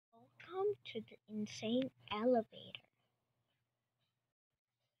to the insane elevator.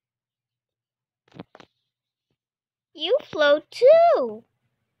 You float too!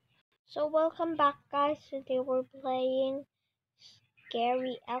 So welcome back, guys. Today we're playing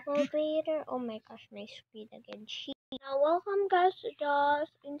Scary Elevator. Oh my gosh, my speed again. Now welcome, guys, to the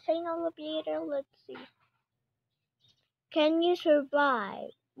insane elevator. Let's see. Can you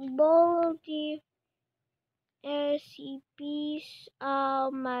survive? Baldy SCPs.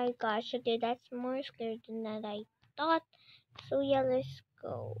 Oh my gosh, okay, that's more scary than that I thought. So yeah, let's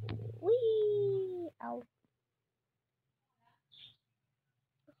go. Whee! Ow.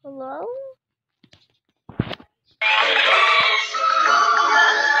 Hello?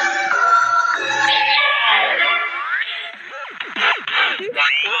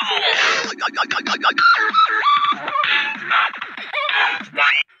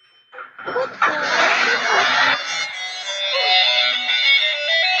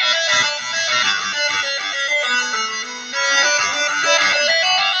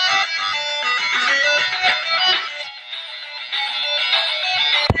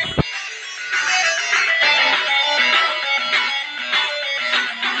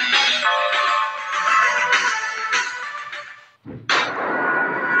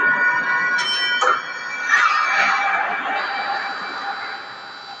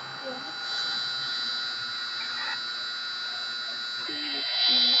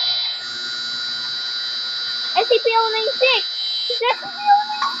 SCP-096! Is SCP-096?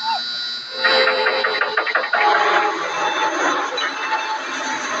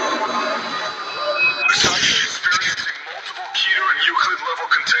 Site is experiencing multiple Keter and Euclid level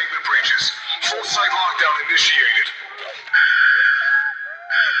containment breaches. Full site lockdown initiated.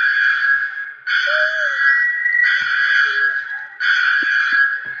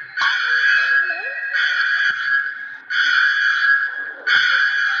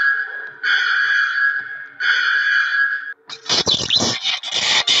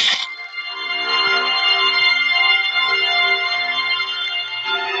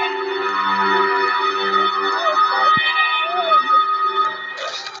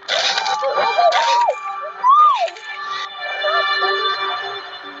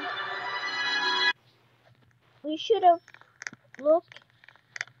 We should have looked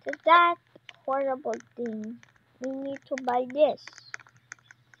at that horrible thing. We need to buy this.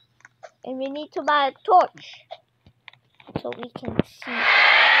 And we need to buy a torch so we can see.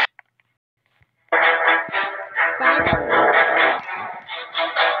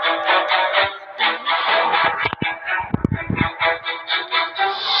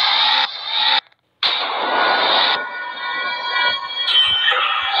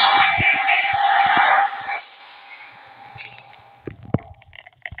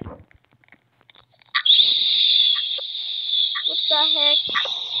 What the heck?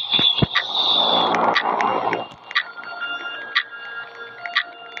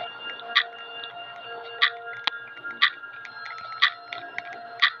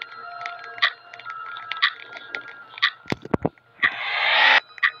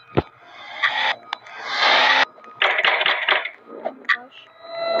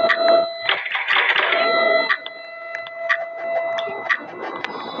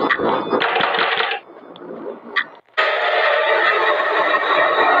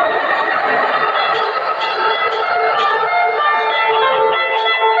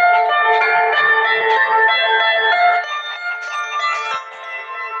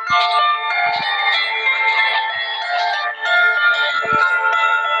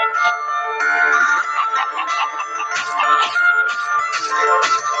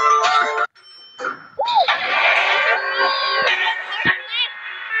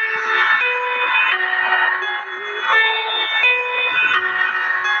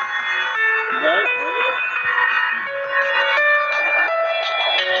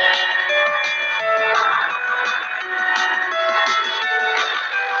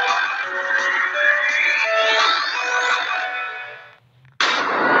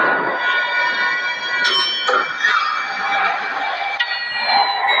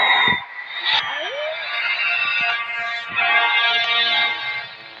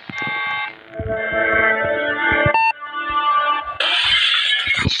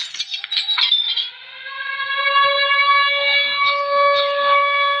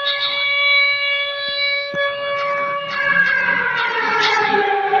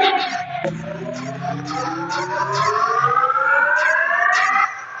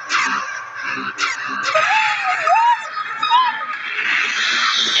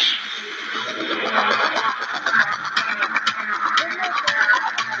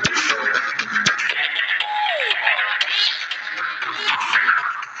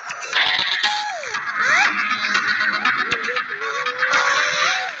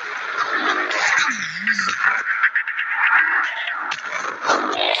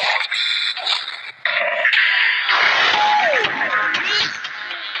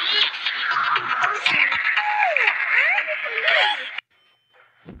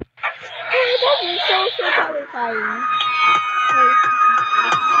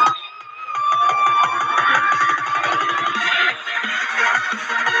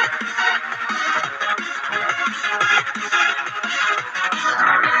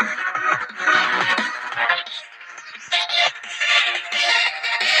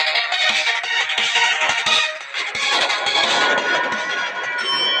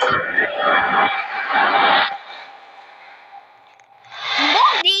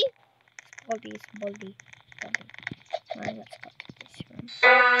 Baldi's Baldi. Alright, let's go to this room.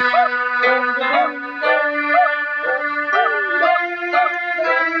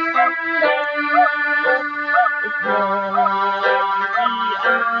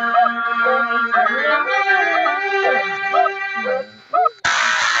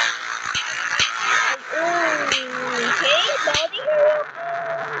 Okay, Baldi hero.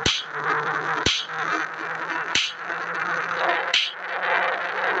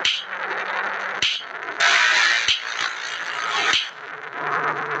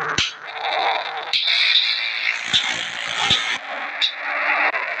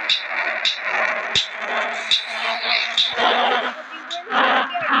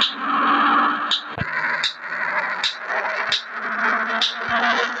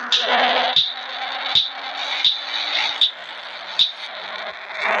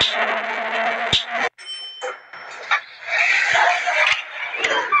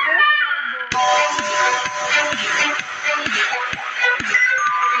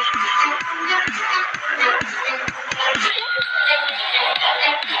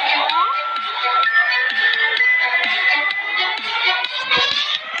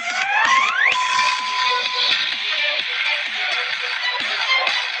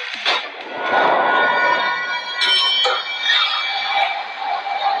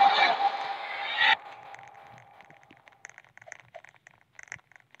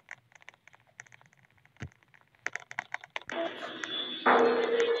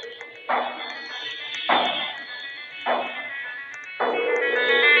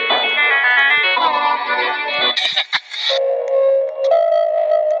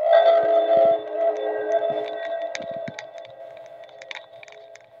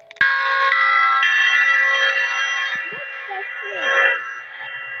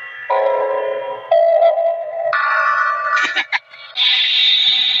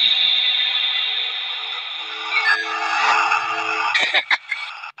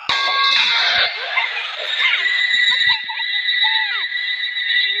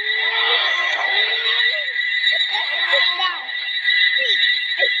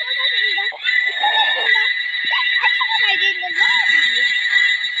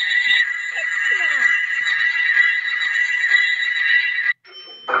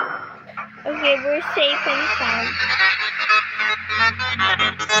 Okay, we're safe and sound.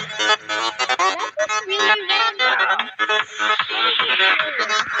 That was really random.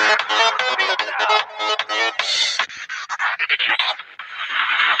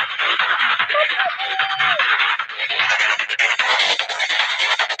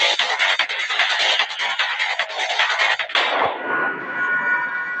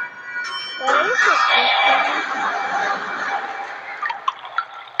 What is it?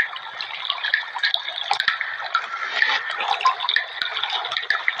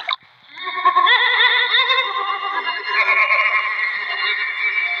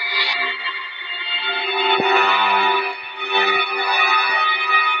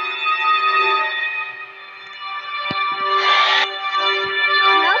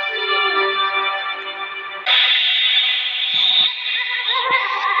 Help me.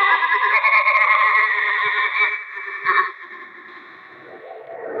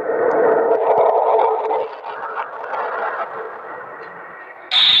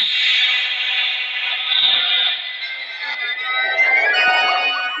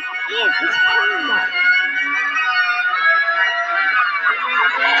 It's Puma.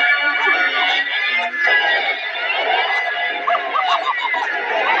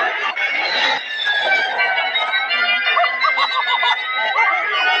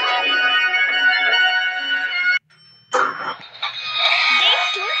 They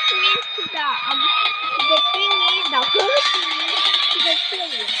pushed me to the thingy, the whole thingy, to the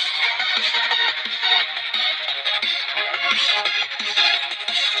ceiling.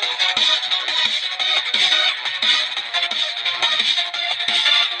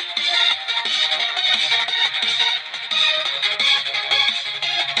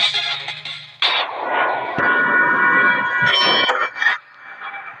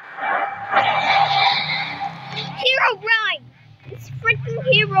 Herobrine! It's freaking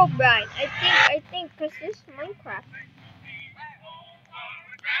Herobrine. I think, cause this is Minecraft.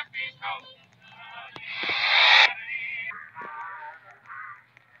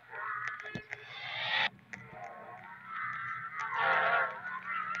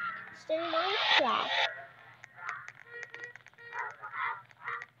 It's in Minecraft.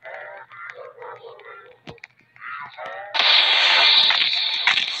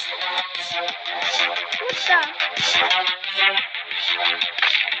 What the?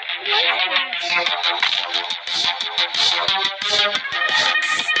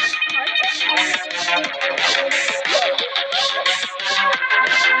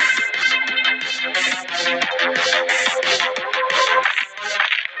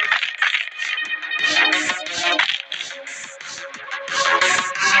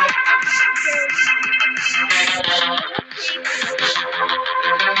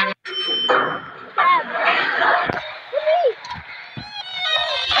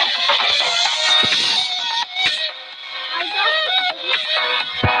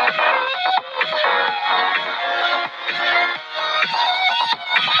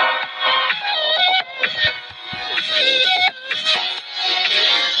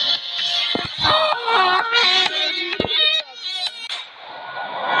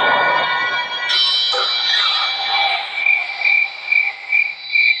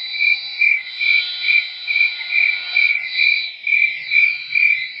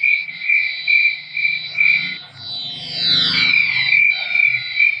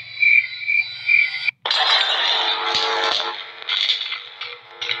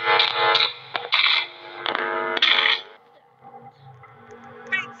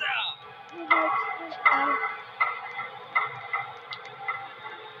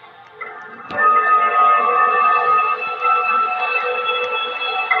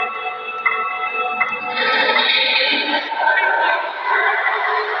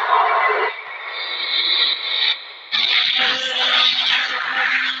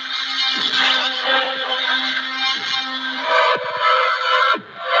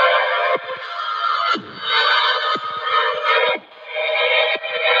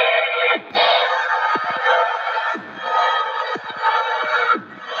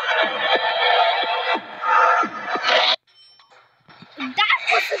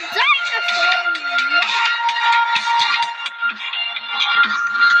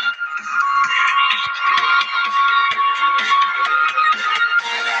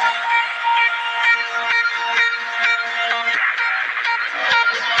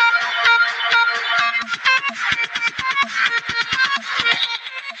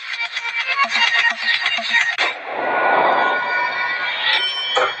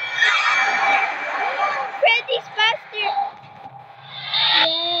 Freddy's faster!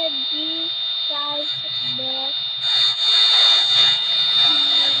 Yeah, these guys there.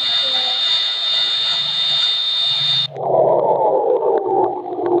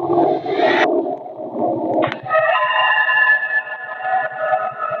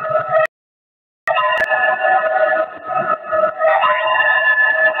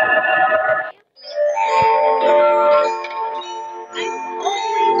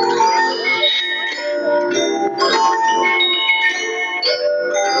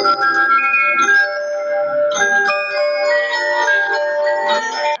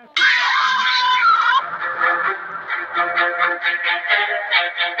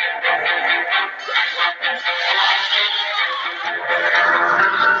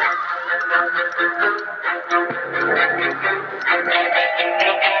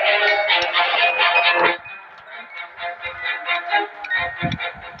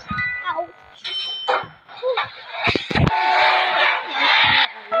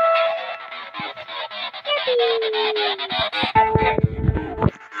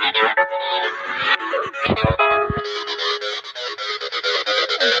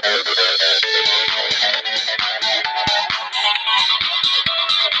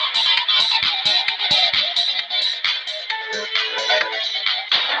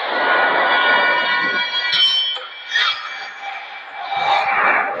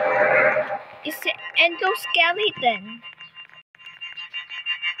 It's the endoskeleton.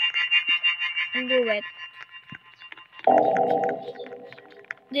 Do it.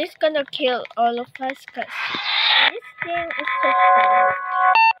 This gonna kill all of us cause this thing is so fast.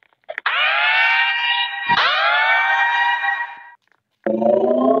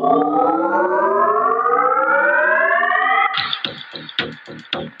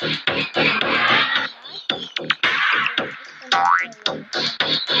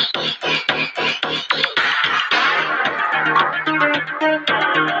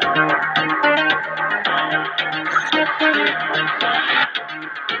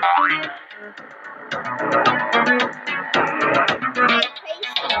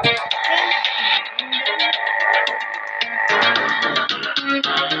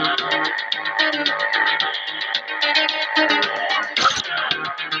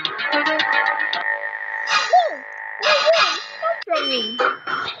 From me.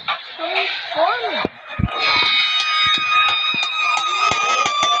 Coming for me.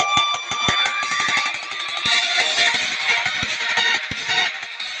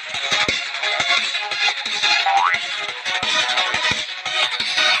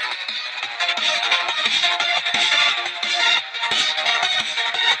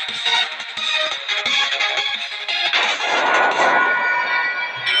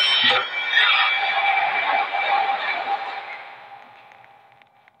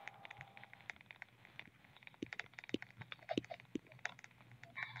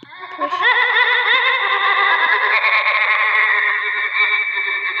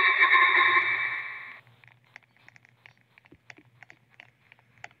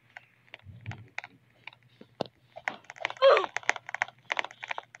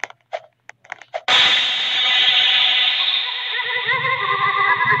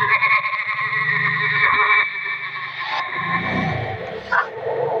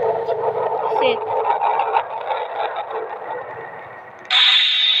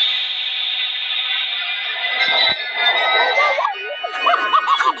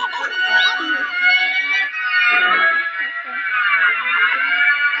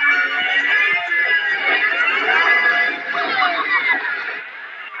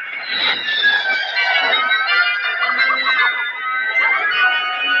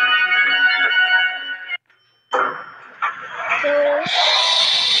 still